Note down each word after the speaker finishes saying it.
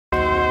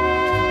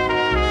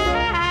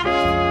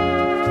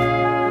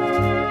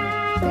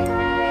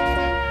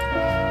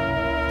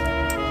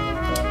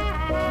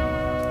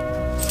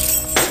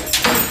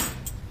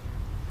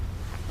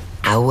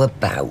How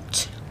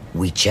about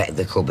we check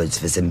the cupboards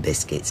for some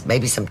biscuits?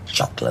 Maybe some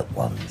chocolate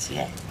ones,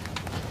 yeah?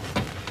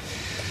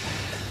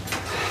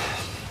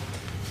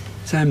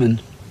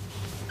 Simon,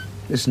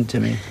 listen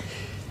to me.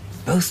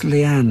 Both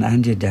Leanne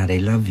and your daddy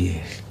love you.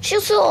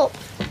 Shut up.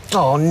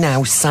 Oh,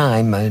 now,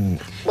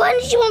 Simon. When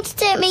did you want to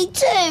take me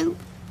too?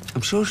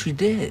 I'm sure she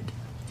did.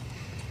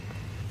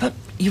 But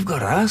you've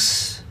got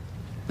us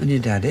and your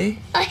daddy.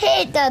 I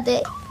hate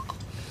Daddy.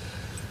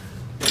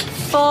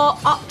 4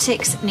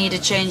 optics need a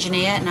change in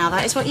here. Now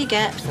that is what you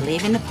get for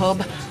leaving the pub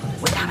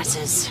with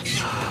amateurs.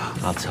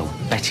 I'll tell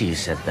Betty you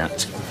said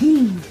that.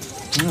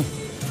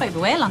 Thought you'd be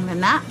way longer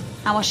than that.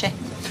 How was she?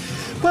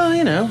 Well,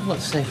 you know, what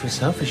to say for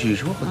herself as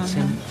usual, but...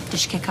 Did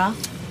she kick off?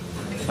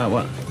 About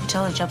what? You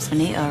told her job's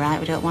finito, all right?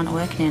 We don't want her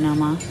working here no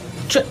more.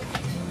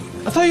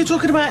 I thought you were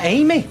talking about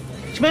Amy. Do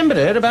you remember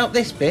her, about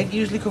this big,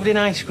 usually covered in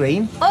ice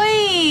cream?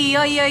 Oi,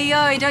 oi, oi,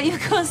 oi, don't you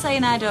go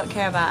saying I don't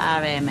care about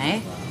our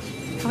Amy.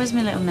 How is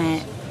my little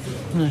mate?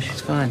 No,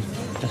 she's fine.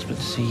 Desperate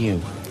to see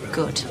you.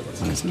 Good.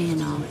 It's me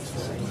and all.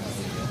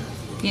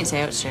 You didn't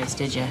say upstairs,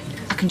 did you?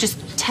 I can just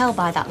tell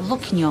by that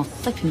look in your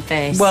flipping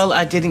face. Well,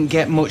 I didn't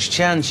get much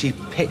chance. She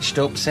pitched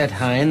up, said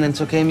hi, and then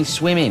took Amy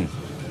swimming.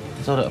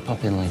 I thought I'd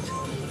pop in later.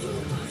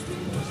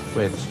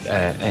 With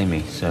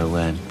Amy,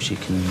 so she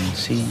can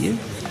see you.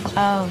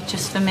 Oh,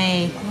 just for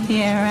me.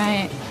 Yeah,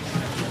 right.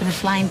 With a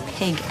flying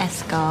pig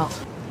escort.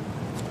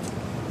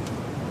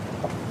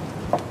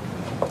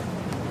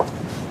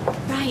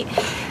 Right.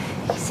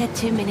 You said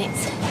 2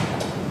 minutes.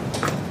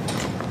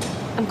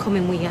 I'm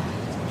coming with you.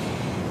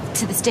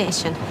 To the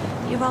station.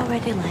 You're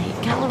already late.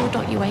 Carla will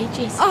dot you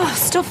ages. Oh,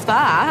 stuff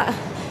that.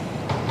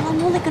 Well,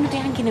 I'm only going to be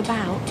hanging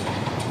about.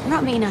 I'm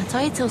not meeting our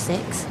toy till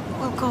 6.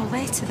 We'll go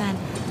later then.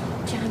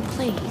 Jan,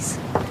 please.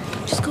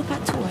 Just go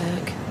back to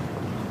work.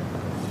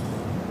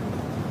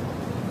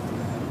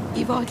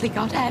 You've hardly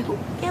got out.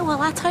 Yeah,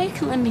 well, our toy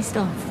can lend me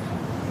stuff.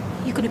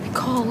 You're going to be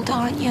cold,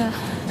 aren't you?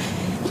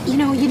 You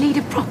know, you need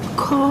a proper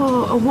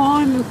coat, a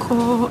warmer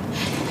coat.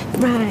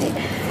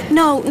 Right.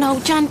 No,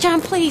 Jan,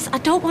 please. I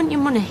don't want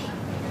your money.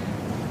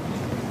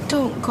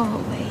 Don't go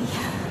away.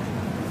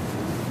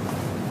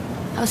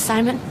 Oh,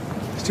 Simon?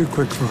 It's too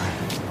quick for him.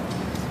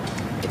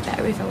 It'd be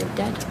better if I were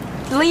dead.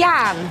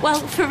 Leanne! Well,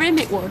 for him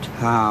it would.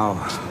 How?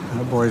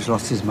 That boy's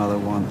lost his mother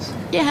once.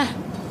 Yeah.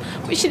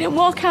 But she didn't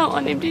walk out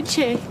on him, did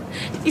she?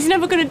 He's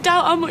never going to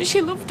doubt how much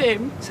she loved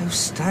him. So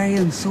stay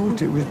and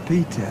sort it with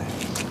Peter.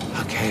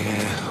 Okay,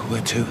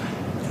 where to?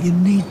 You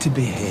need to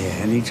be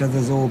here in each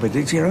other's orbit.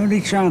 It's your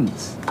only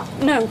chance.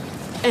 No.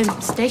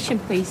 Station,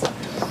 please.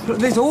 Look,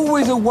 there's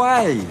always a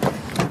way.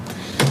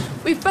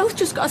 We've both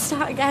just got to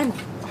start again.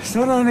 It's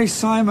not only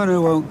Simon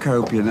who won't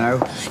cope, you know.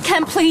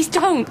 Ken, please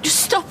don't. Just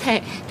stop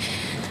it.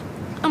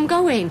 I'm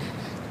going.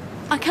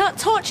 I can't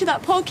torture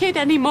that poor kid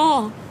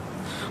anymore.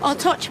 I'll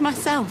torture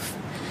myself.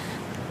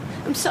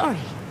 I'm sorry.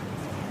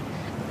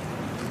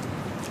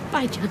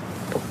 Bye, Jan.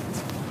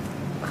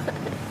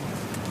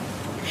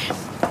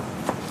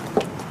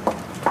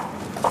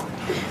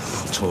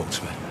 I'll talk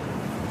to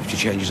her. If she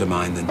changes her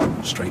mind,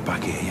 then straight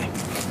back here, yeah?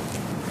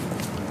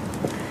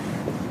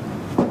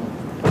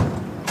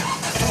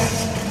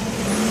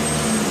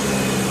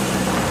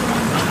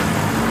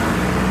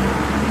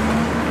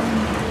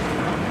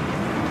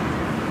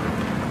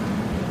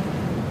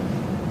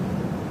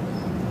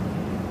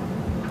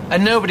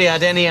 And nobody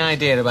had any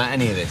idea about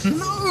any of this?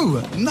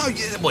 No.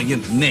 Well,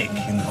 Nick,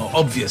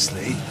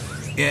 obviously.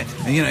 Yeah,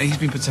 and, he's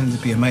been pretending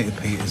to be a mate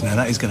of Peter's now.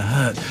 That is going to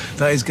hurt.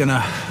 That is going to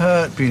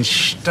hurt, being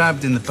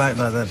stabbed in the back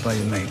like that by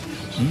your mate.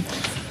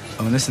 Oh,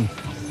 and listen,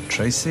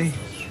 Tracy,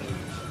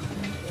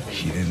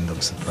 she didn't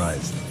look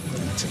surprised.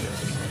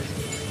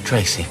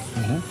 Tracy?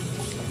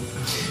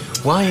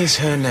 Why is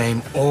her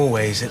name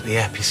always at the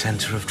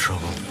epicentre of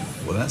trouble?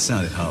 Well, that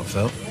sounded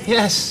heartfelt.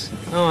 Yes.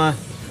 Oh,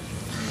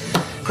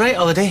 great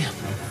holiday.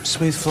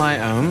 Smooth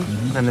flight home.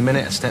 And the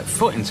minute I stepped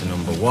foot into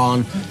number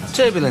 1,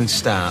 turbulence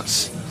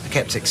starts. I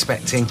kept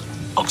expecting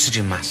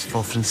oxygen masks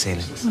fall from the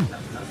ceiling.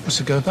 What's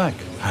to go back?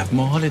 Have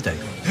more holiday.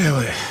 Yeah,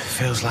 well, it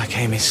feels like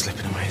Amy's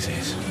slipping away as it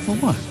is. Well,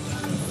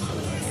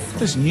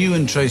 what? Listen, you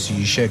and Tracy,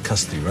 you share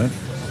custody, right?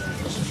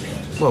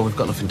 Well, we've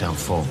got nothing down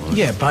for. Right?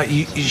 Yeah, but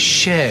it's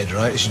shared,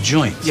 right? It's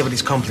joint. Yeah, but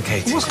it's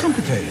complicated. What's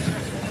complicated?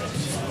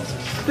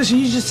 Listen,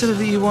 you just said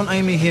that you want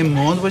Amy here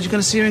more, otherwise you're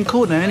going to see her in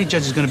court. Now, any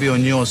judge is going to be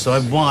on your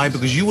side. Why?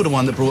 Because you were the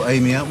one that brought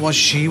Amy out while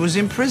she was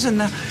in prison.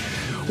 Now,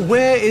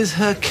 where is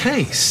her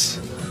case?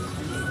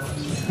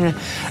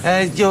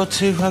 Yeah. You're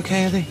two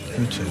okay, are they?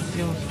 You two?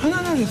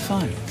 Oh, no, they're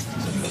fine.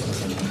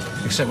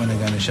 Except when they're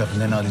going to shop and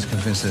then Artie's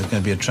convinced there's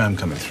going to be a tram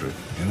coming through,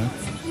 you know?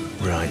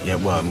 Right, yeah,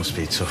 well, it must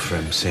be tough for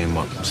him seeing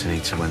what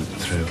Sunita went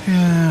through.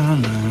 Yeah, I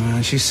know,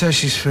 man. She says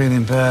she's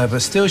feeling bad,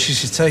 but still she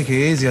should take it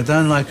easy. I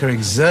don't like her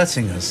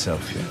exerting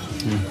herself yet.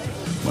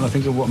 When I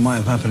think of what might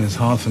have happened, it's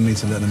hard for me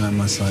to let them out of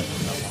my sight.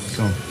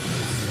 Come on.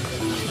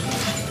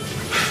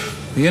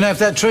 You know, if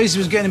that Tracy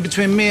was getting in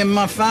between me and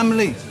my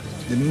family,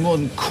 there'd be more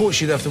than court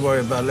she'd have to worry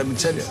about, let me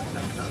tell you.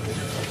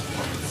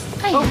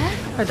 Hey,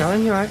 Hi,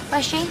 darling, you all right?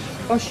 Where's she?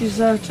 Oh, she's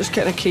just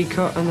getting a key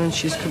cut and then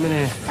she's coming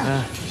here.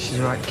 She's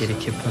a right giddy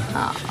kipper.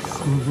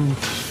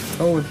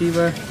 Oh, have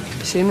you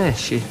seen this?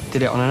 She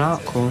did it on an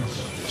art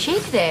course. She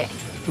did it?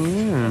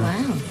 Yeah.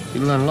 Wow.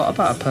 You learn a lot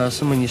about a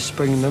person when you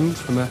spring them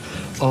from a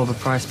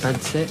overpriced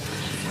bedsit.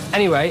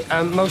 Anyway,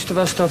 most of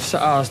her stuff's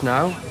at ours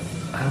now.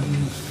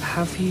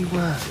 Have you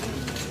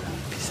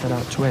said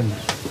out to him?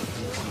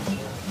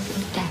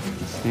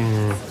 Death.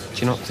 Yeah. Do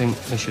you not think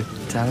we should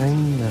tell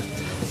him that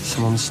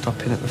someone's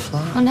stopping at the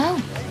flat? Oh,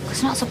 no. Because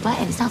it's not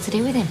subletting. It's not to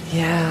do with him.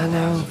 Yeah, I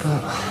know,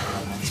 but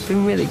he's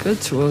been really good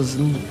to us,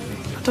 and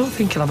I don't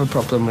think he'll have a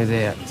problem with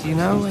it. You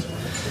know,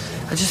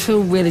 I just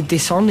feel really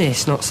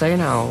dishonest not saying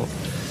out.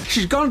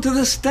 She's gone to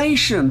the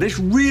station. This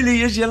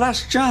really is your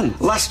last chance.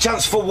 Last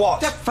chance for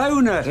what? To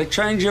phone her to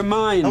change your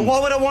mind. And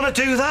why would I want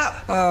to do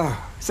that?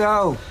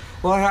 So,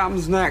 what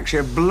happens next?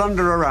 You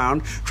blunder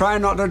around, try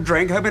not to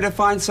drink, hoping to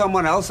find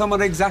someone else,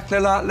 someone exactly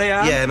like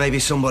Leanne? Yeah, maybe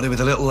somebody with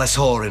a little less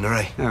whore in her,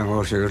 eh? Oh,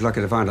 well, she was lucky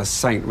to find a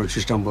saint when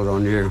she stumbled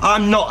on you.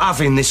 I'm not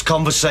having this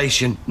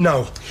conversation,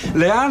 no.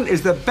 Leanne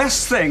is the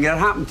best thing that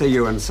happened to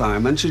you and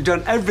Simon. She's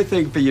done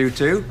everything for you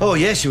two. Oh,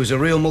 yeah, she was a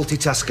real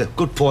multitasker.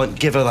 Good point,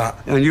 give her that.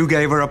 And you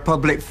gave her a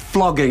public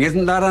flogging,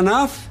 isn't that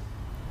enough?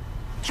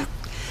 Look,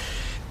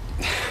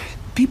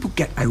 people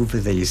get over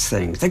these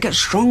things. They get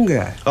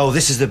stronger. Oh,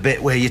 this is the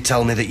bit where you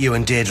tell me that you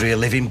and Deirdre are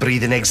living,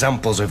 breathing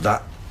examples of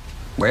that.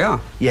 We are?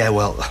 Yeah,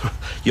 well,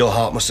 your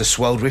heart must have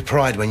swelled with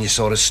pride when you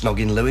saw us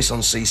snogging Lewis on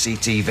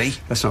CCTV.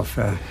 That's not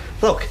fair.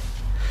 Look,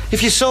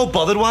 if you're so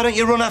bothered, why don't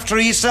you run after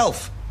her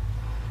yourself?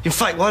 In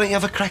fact, why don't you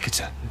have a crack at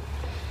her?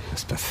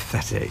 That's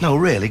pathetic. No,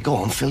 really, go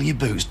on, fill your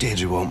boots.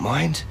 Deirdre won't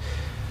mind.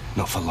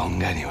 Not for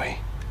long, anyway.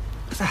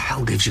 What the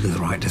hell gives you the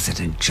right to sit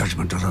in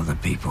judgment on other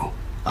people?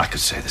 I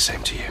could say the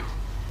same to you.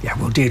 Yeah,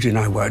 well, Deirdre and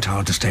I worked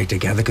hard to stay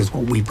together because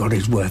what we've got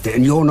is worth it.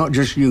 And you're not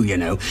just you, you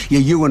know.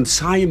 You're you and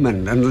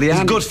Simon and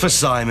Leanne. It's good for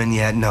Simon,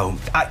 yeah, no.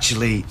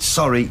 Actually,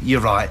 sorry,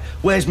 you're right.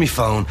 Where's my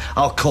phone?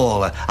 I'll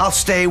call her. I'll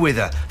stay with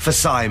her for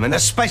Simon,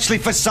 especially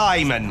for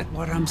Simon.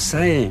 What I'm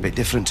saying. Bit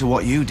different to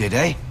what you did,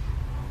 eh?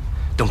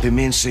 Dumping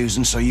me and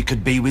Susan so you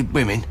could be with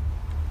women.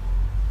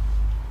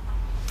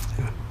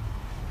 Yeah.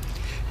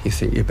 You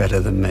think you're better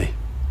than me?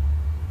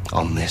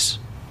 On this?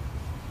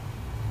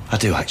 I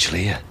do,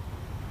 actually, yeah.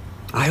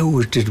 I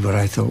always did what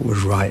I thought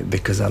was right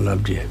because I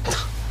loved you.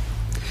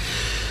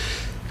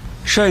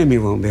 Shame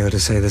you won't be able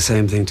to say the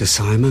same thing to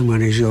Simon when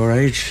he's your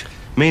age.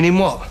 Meaning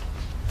what?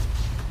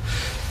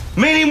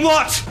 Meaning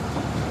what?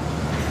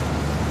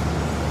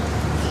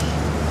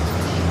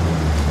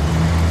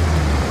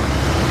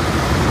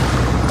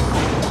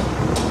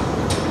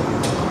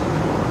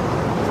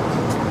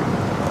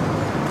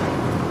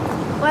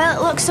 Well,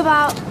 it looks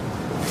about...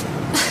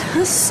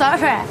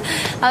 Sorry,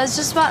 I was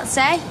just about to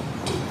say.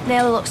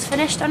 Nearly looks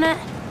finished on it.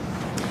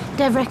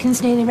 Dev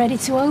reckons nearly ready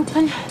to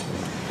open.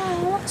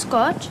 Oh, that's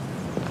good,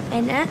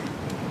 ain't it?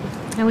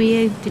 How are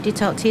you? Did you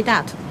talk to your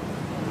dad?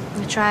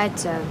 I tried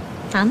to.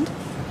 And?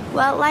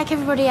 Well, like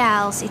everybody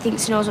else, he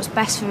thinks he knows what's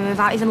best for me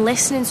without even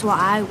listening to what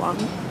I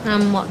want.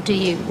 And what do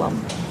you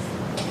want?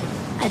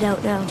 I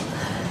don't know.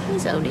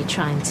 He's only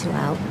trying to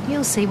help.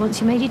 You'll see once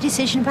you made your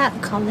decision about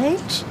the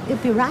college. He'll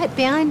be right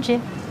behind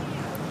you.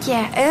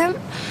 Yeah,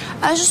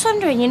 I was just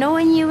wondering, you know,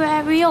 when you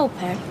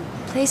reopen,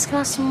 please can I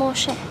have some more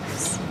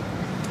shifts?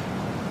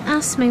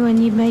 Ask me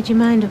when you've made your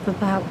mind up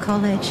about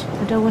college.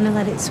 I don't want to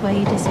let it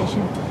sway your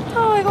decision.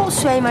 Oh, I won't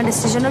sway my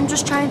decision. I'm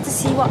just trying to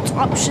see what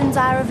options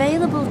are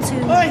available to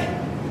me.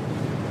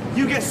 Hey!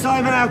 You get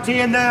Simon out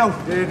here now.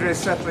 Deirdre's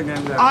settling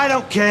him down. I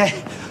don't care.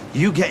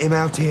 You get him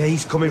out here,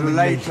 he's coming with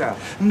Later.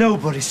 me.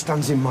 Nobody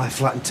stands in my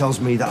flat and tells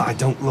me that I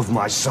don't love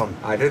my son.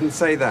 I didn't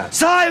say that.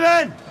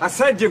 Simon! I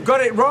said you've got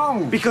it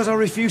wrong. Because I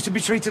refuse to be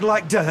treated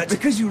like dirt.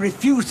 Because you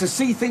refuse to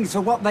see things for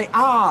what they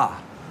are.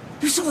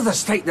 You saw the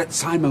state that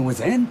Simon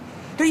was in.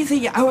 Don't you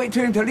think you owe it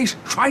to him to at least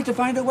try to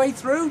find a way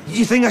through?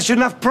 You think I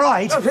shouldn't have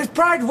pride? Oh, is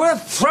pride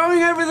worth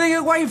throwing everything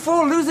away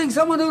for, losing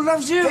someone who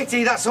loves you?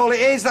 Pity, that's all it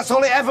is. That's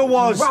all it ever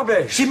was.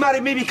 Rubbish. She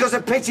married me because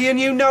of pity and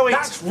you know it.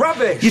 That's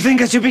rubbish. You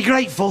think I should be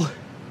grateful?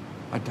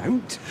 I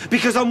don't.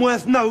 Because I'm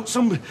worth note,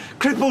 some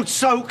crippled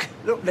soak.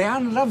 Look,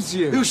 Leanne loves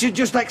you. Who should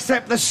just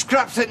accept the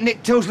scraps that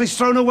Nick Tilsley's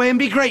thrown away and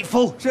be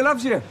grateful. She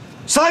loves you.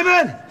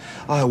 Simon!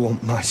 I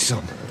want my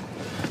son.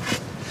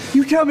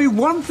 You tell me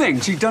one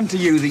thing she's done to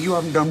you that you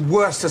haven't done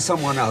worse to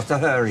someone else, to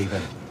her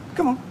even.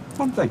 Come on,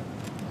 one thing.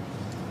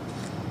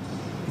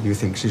 You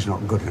think she's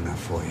not good enough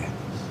for you.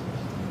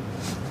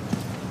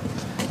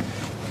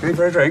 Need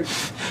for a drink?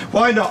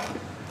 Why not?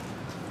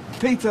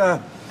 Peter,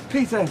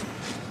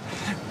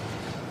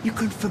 you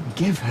could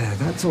forgive her,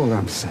 that's all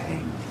I'm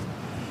saying.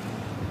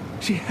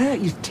 She hurt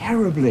you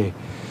terribly.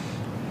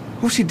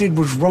 What she did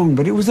was wrong,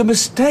 but it was a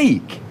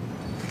mistake.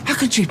 How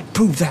could she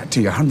prove that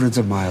to you hundreds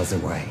of miles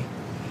away?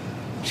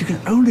 She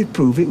can only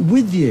prove it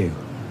with you.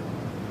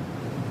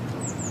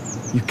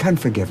 You can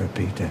forgive her,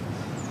 Peter.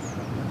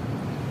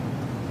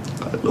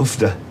 I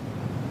loved her.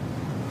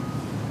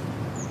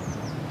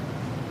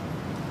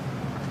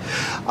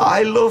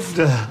 I loved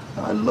her.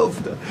 I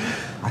loved her.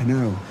 I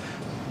know.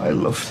 I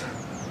loved her.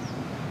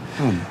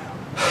 Oh, no.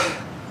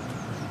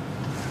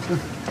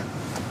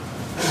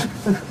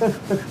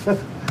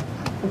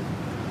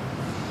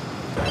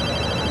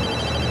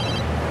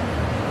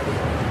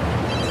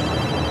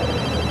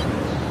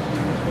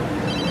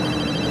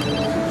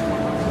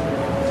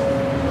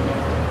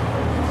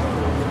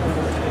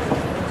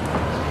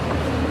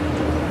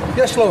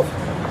 Yes, love.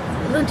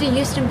 London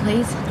Euston,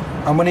 please.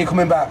 And when are you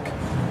coming back?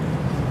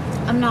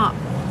 I'm not.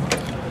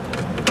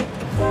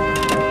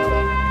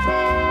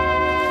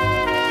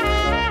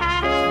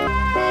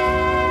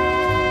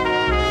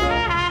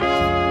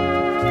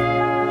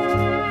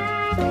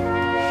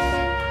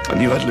 I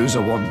knew I'd lose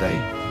her one day.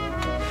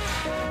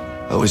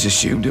 I always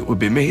assumed it would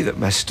be me that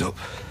messed up.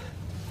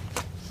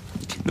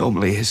 It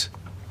normally is.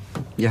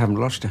 You haven't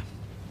lost her.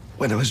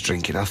 When I was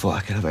drinking, I thought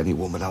I could have any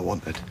woman I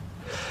wanted.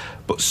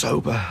 But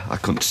sober, I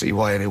couldn't see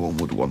why anyone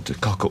would want to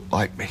cock up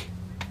like me.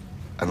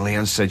 And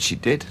Leanne said she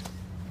did.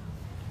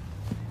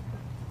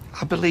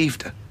 I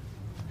believed her.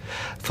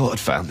 Thought I'd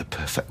found the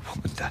perfect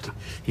woman, Dad.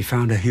 You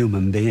found a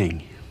human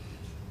being.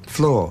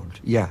 Flawed,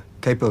 yeah.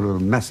 Capable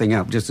of messing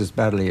up just as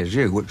badly as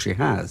you, which she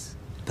has.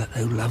 But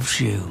who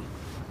loves you.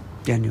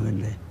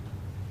 Genuinely.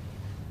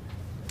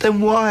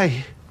 Then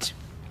why?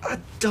 I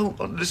don't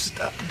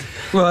understand.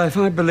 Well, if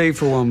I believed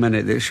for 1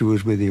 minute that she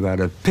was with you out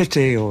of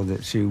pity or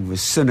that she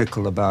was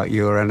cynical about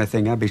you or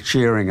anything, I'd be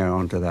cheering her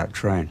onto that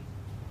train.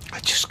 I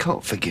just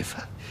can't forgive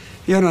her.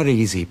 You're not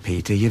easy,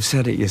 Peter. You've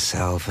said it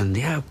yourself. And,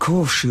 yeah, of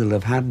course she'll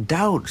have had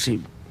doubts.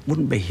 She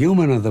wouldn't be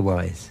human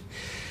otherwise.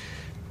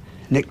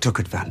 Nick took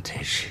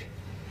advantage.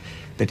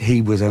 But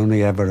he was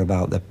only ever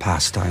about the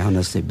past. I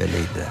honestly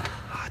believe that.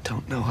 I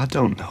don't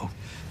know.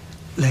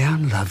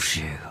 Leanne loves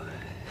you.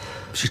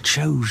 She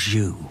chose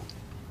you.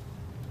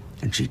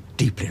 And she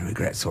deeply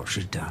regrets what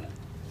she's done.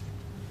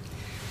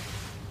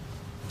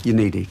 You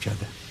need each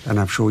other. And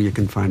I'm sure you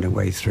can find a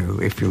way through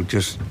if you'll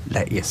just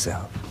let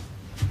yourself.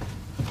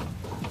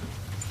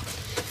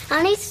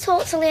 I need to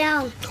talk to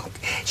Leanne.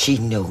 She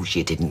knows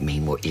you didn't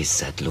mean what you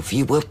said, love.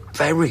 You were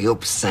very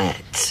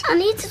upset. I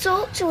need to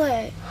talk to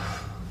her.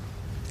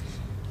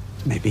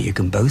 Maybe you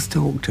can both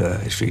talk to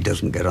her if she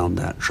doesn't get on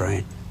that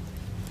train.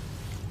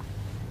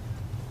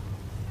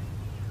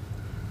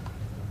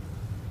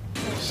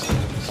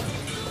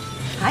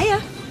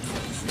 Hiya.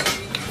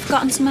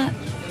 Forgotten something?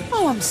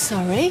 Oh, I'm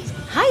sorry.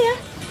 Hiya.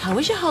 How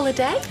was your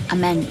holiday? I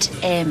meant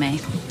Amy.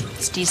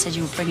 Steve said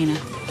you were bringing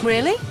her.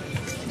 Really?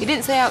 He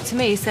didn't say out to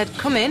me. He said,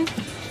 come in.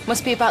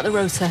 Must be about the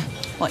rota.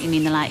 What, you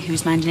mean the, like,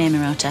 who's minding Amy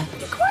rota?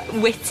 Quite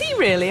witty,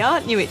 really,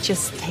 aren't you? It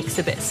just takes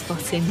a bit of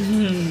spotting.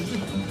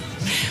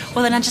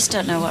 Well, then I just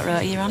don't know what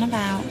rota you're on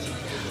about.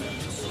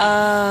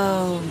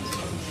 Oh,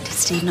 did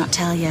Steve not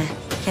tell you?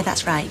 Yeah,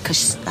 that's right,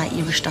 because, like,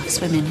 you rushed off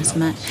swimming or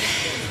something.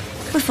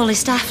 We're fully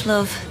staffed,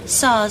 love.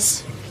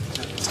 Soz.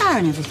 Sarah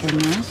and everything,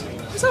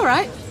 though. It's all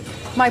right.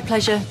 My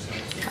pleasure.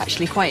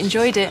 Actually quite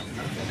enjoyed it.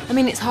 I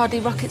mean, it's hardly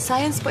rocket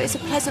science, but it's a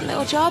pleasant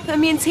little job.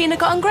 And me and Tina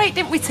got on great,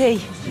 didn't we,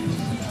 T?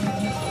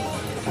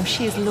 Oh,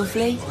 she is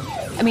lovely.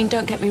 I mean,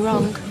 don't get me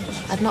wrong.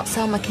 I'd not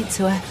sell my kid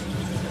to her.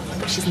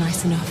 But she's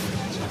nice enough.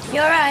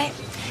 You all right?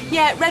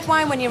 Yeah, red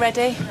wine when you're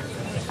ready.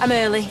 I'm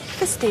early.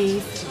 For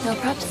Steve. No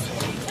probs.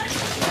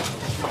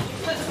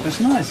 That's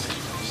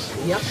nice.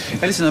 Yep.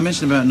 Hey, listen, I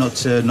mentioned about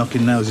not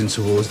knocking nails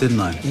into walls, didn't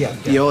I?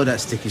 Yeah. All that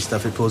sticky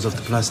stuff, it pulls off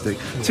the plastic.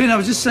 Tina, I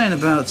was just saying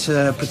about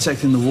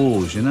protecting the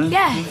walls, you know?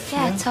 Yeah,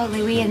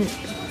 totally. We didn't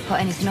put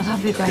anything up,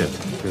 have we, Greg?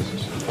 Good.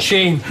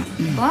 Sheen.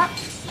 What?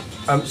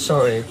 I'm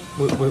sorry,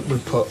 we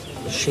put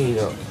Sheen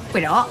up.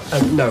 We're not.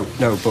 No,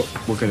 but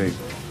we're going to...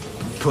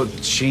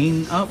 Put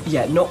Sheen up?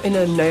 Yeah, not in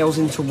a nails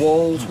into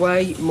walls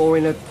way, more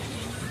in a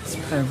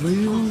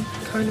room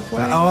kind of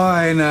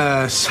way. In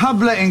a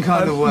subletting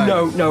kind of way?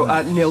 No,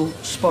 nil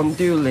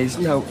spondulis.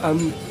 No,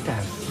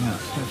 Dev.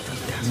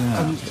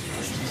 Yeah.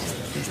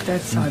 It's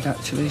dead side,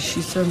 actually.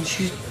 She's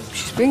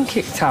been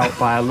kicked out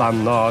by a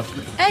landlord.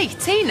 Hey,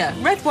 Tina,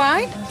 red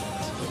wine?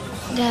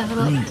 Dev,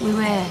 look, we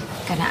were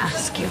going to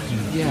ask you.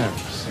 Yeah.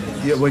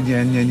 Yeah, well,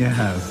 yeah, you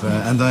have.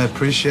 And I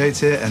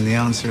appreciate it, and the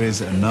answer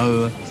is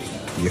no,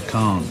 you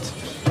can't.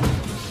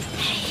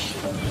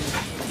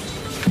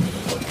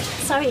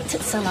 Sorry it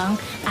took so long.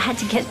 I had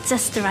to get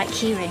just the right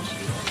keyring.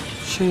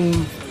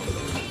 Sheen,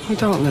 we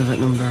don't live at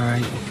number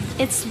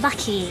 8. It's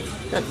lucky.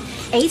 Look,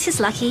 8 is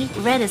lucky,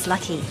 red is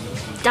lucky.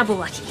 Double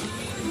lucky.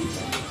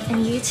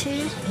 And you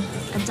two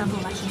are double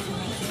lucky for me.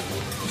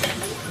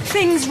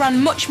 Things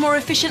ran much more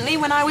efficiently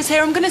when I was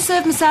here. I'm going to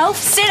serve myself.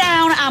 Sit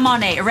down, I'm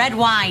on it. Red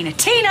wine.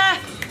 Tina!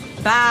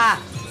 Bar.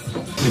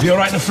 You'll be all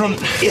right in the front.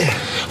 Yeah.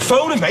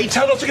 Phone him, mate.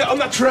 Tell him not to get on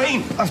that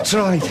train. I've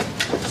tried.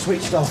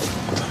 Switched off.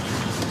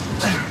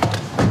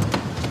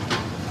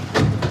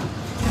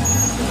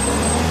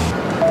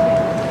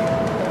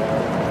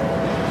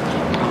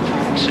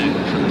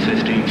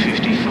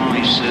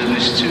 1555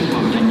 service to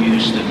London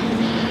Euston.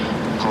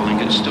 Calling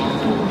at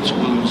Stockport,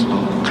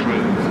 Wilmslow,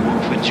 Crewe,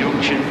 Watford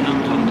Junction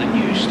and London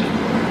Euston.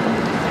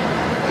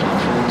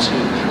 Platform 2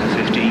 for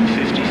the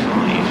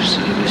 1555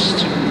 service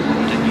to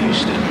London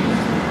Euston.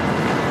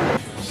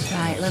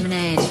 Right,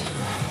 lemonade.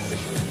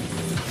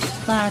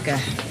 Lager.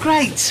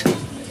 Great.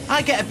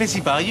 I get a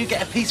busy bar, you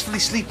get a peacefully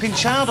sleeping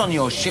child on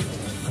your ship.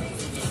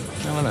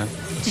 Oh, hello.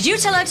 Did you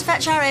tell her to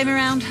fetch our Amy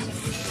round?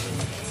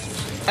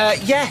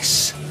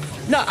 Yes.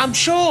 No, I'm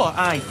sure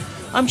I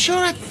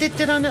did.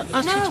 Did I not?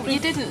 No, you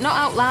didn't. Not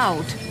out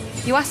loud.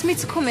 You asked me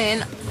to come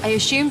in. I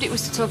assumed it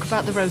was to talk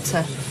about the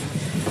rota.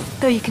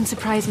 Though you can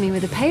surprise me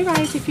with a pay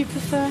rise if you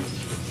prefer.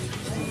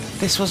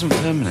 This wasn't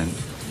permanent.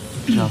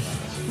 No.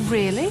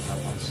 Really?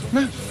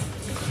 No.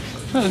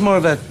 No, it was more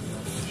of a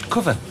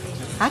cover.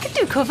 I could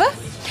do cover,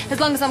 as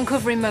long as I'm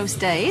covering most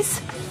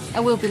days. I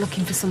will be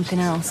looking for something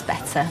else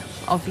better,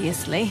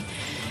 obviously.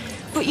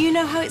 But you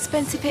know how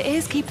expensive it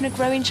is keeping a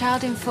growing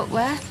child in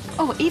footwear?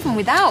 Oh, even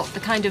without the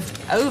kind of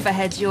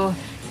overhead your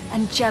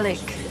angelic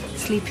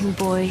sleeping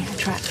boy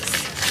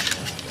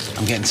attracts.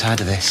 I'm getting tired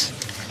of this,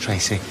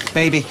 Tracy.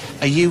 Baby,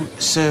 are you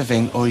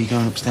serving or are you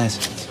going upstairs?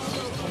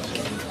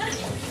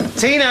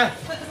 Tina!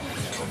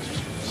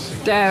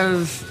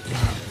 Dev,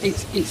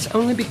 it's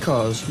only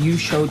because you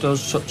showed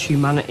us such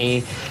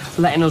humanity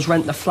letting us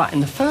rent the flat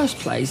in the first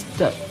place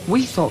that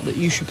we thought that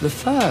you should be the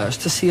first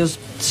to see us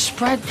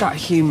spread that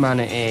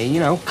humanity, you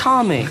know,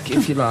 karmic,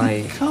 if you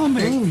like.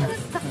 Karmic?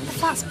 The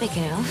flat's big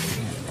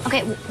enough.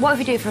 OK, what if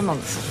we do it for a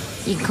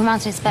month? You can come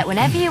round to inspect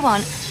whenever you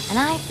want, and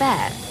I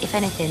bet, if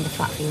anything, the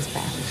flat feels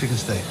better. She can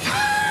stay.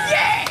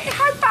 Yay!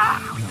 High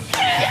five!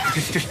 Yeah,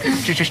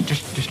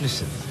 just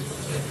listen.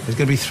 There's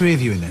going to be 3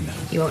 of you in there now.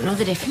 You won't know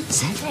the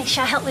difference. Hey,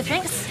 shall I help with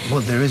drinks? Well,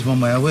 there is one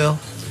way I will.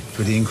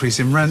 For the increase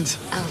in rent.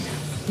 Oh,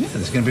 no. Yeah,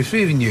 there's going to be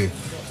 3 of you.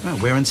 Well,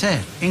 wear and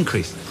tear.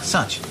 Increase.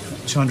 Such.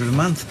 200 a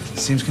month.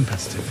 Seems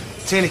competitive.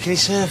 Tina, can you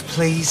serve,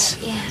 please?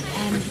 Yeah,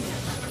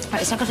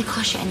 right, it's not going to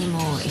cost you any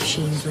more if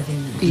Sheen's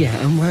living there.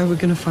 Yeah, and where are we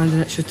going to find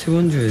an extra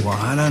 200? Well,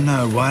 I don't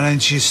know. Why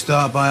don't you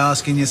start by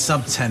asking your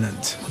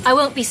subtenant? I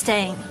won't be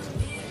staying.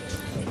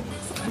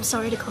 I'm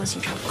sorry to cause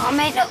you trouble. Oh,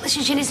 mate, no,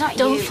 listen, Sheen, it's not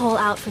Don't you. fall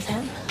out with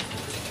them.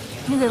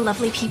 They're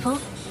lovely people.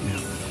 Yeah.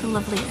 The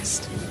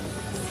loveliest.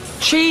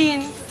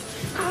 Sheen!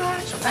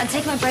 Right,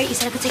 take my break. You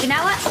said I could take an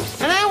hour?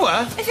 An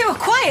hour? If you were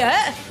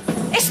quiet,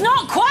 it's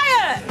not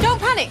quiet! Don't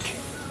panic.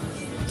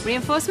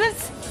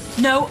 Reinforcements?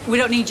 No, we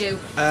don't need you.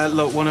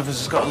 Look, one of us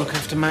has got to look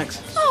after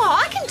Max. Oh,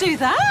 I can do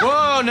that.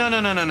 Whoa,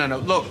 no.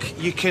 Look,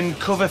 you can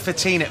cover for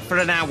Tina for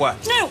an hour.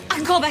 No, I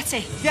can call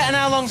Betty. Yeah, and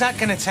how long's that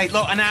going to take?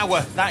 Look, an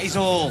hour. That is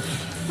all.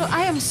 Look,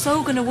 I am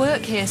so going to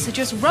work here, so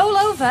just roll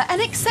over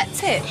and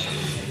accept it.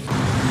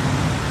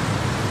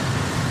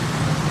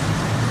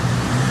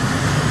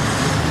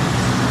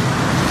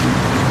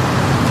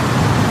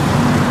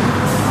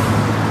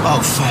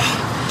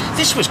 Oh,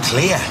 this was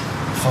clear.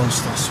 Phone's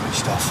still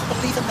switched off.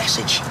 But leave a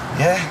message.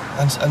 Yeah?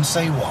 And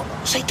say what?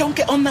 Say, don't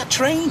get on that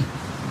train.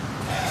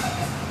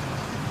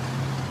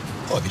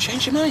 Oh, have you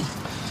changed your mind?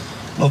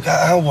 Look,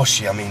 how was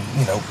she? I mean,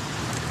 you know,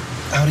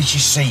 how did she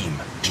seem?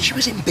 She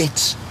was in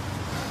bits.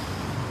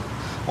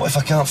 What if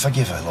I can't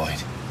forgive her,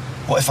 Lloyd?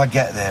 What if I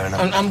get there and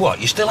And what,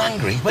 you're still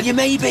angry? Well, you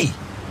may be.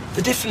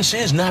 The difference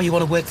is now you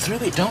want to work through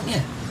it, don't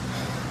you?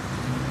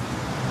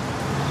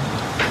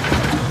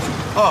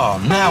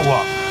 Oh, now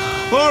what?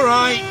 All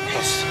right.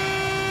 Yes.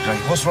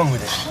 Great, what's wrong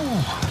with it?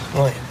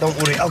 Right, don't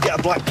worry, I'll get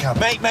a black cab.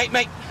 Mate.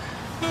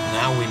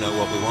 Now we know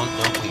what we want,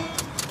 don't we?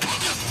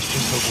 Let's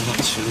just hope we're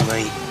not too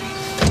late.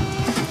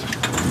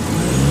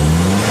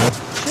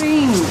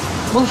 Sheen!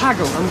 We'll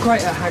haggle. I'm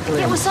great at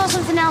haggling. Yeah, we'll sort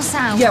something else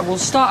out. Yeah, we'll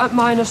start at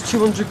minus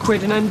 200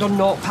 quid and end on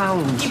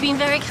 £0. You've been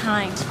very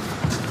kind.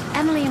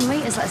 Emily and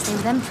Rita's let us stay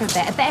with them for a bit.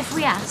 I bet if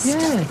we asked...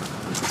 Yeah.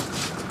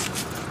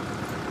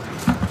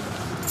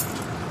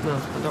 No,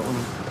 I don't want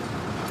to.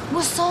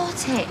 We'll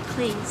sort it.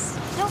 Please.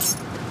 No,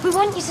 we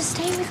want you to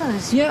stay with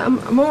us. Yeah,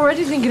 I'm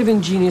already thinking of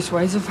ingenious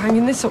ways of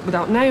hanging this up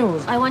without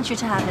nails. I want you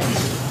to have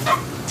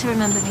it. To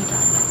remember me,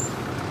 darling.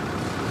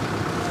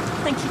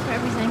 Thank you for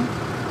everything.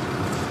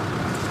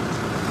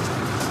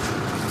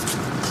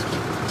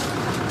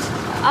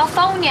 I'll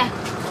phone you.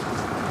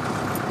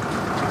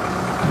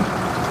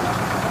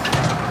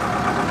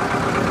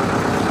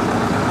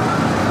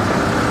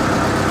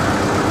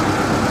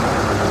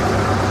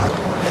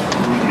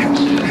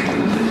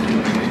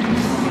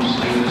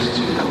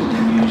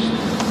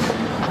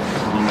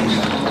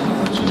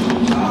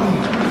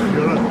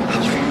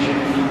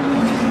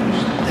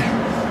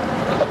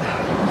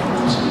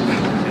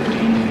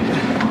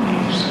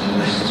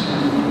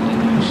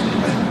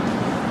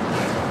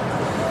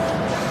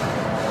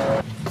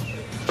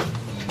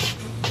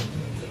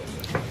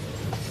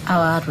 How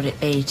hard would it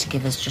be to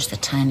give us just the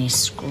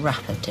tiniest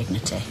scrap of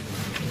dignity?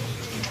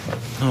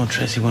 Oh,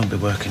 Tracy won't be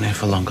working here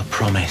for long, I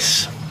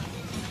promise.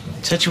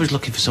 Said she was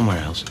looking for somewhere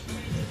else.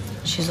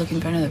 She's looking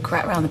for another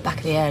crack round the back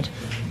of the head.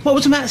 What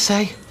was the matter,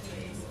 say?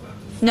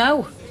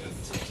 No.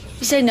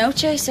 You say no,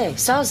 Tracy.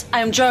 Soz,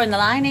 I am drawing the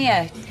line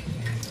here.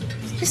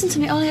 Listen to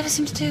me, all I ever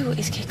seem to do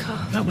is kick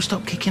off. No, we'll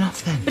stop kicking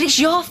off then. But it's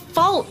your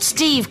fault,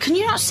 Steve. Can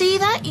you not see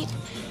that?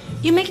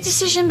 You make a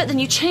decision, but then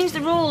you change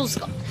the rules.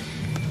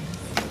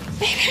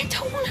 Baby, I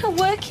don't want her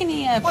working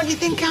here. What do you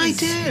think I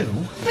do?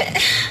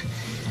 But...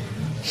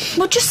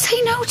 Well, just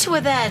say no to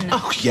her then.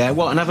 Oh, yeah,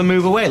 what, and have her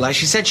move away like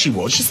she said she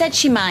would? She said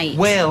she might.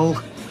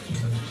 Will.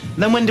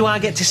 Then when do I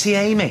get to see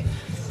Amy?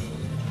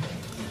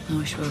 I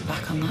wish we were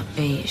back on that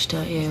beach,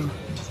 don't you?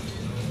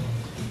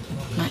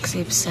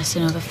 Maxie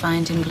obsessing over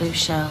finding blue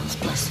shells,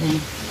 bless him.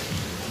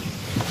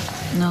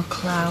 No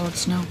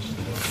clouds, no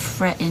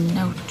fretting,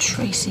 no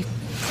Tracy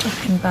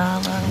flipping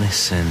Barlow.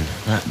 Listen,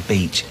 that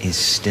beach is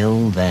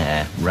still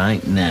there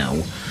right now,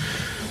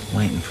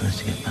 waiting for us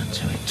to get back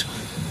to it.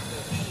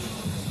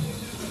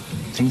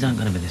 Things aren't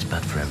going to be this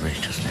bad forever, it's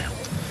just now.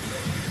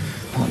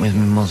 What with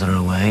my mother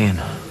away and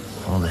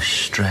all the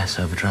stress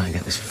over trying to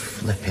get this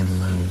flipping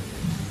loan.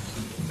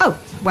 Oh,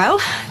 well,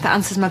 that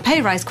answers my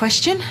pay rise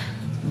question.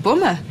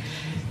 Bummer.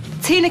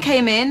 Tina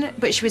came in,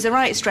 but she was a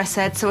right stress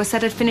head, so I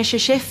said I'd finish a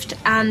shift,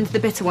 and the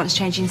bitter wants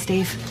changing,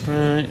 Steve.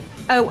 Right.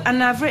 Oh,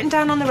 and I've written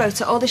down on the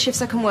rota all the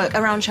shifts I can work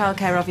around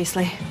childcare,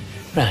 obviously.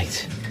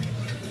 Right.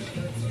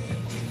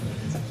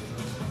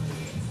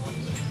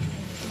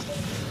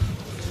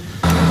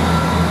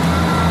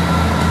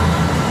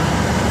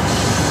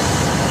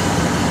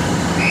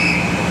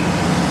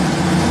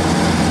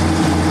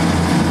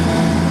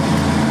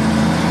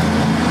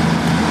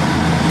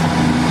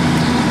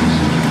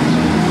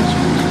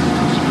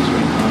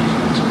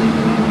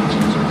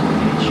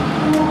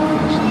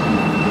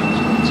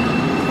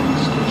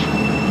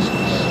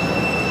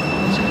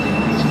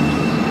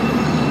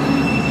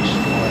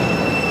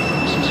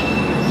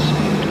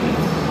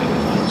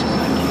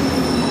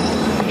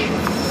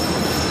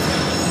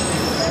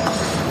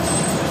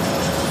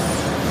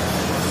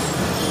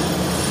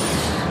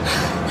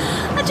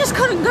 I just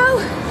couldn't go.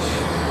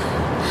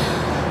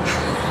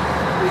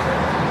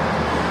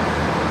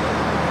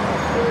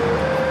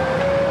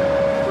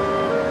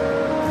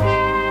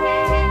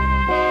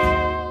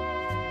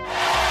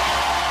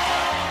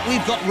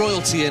 We've got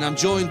royalty in. I'm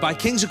joined by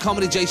Kings of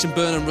Comedy Jason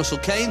Byrne and Russell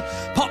Kane,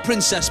 Pop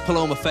Princess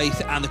Paloma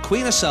Faith, and the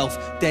Queen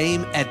herself,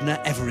 Dame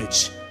Edna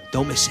Everage.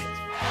 Don't miss it.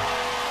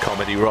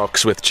 Comedy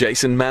Rocks with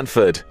Jason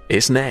Manford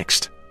is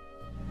next.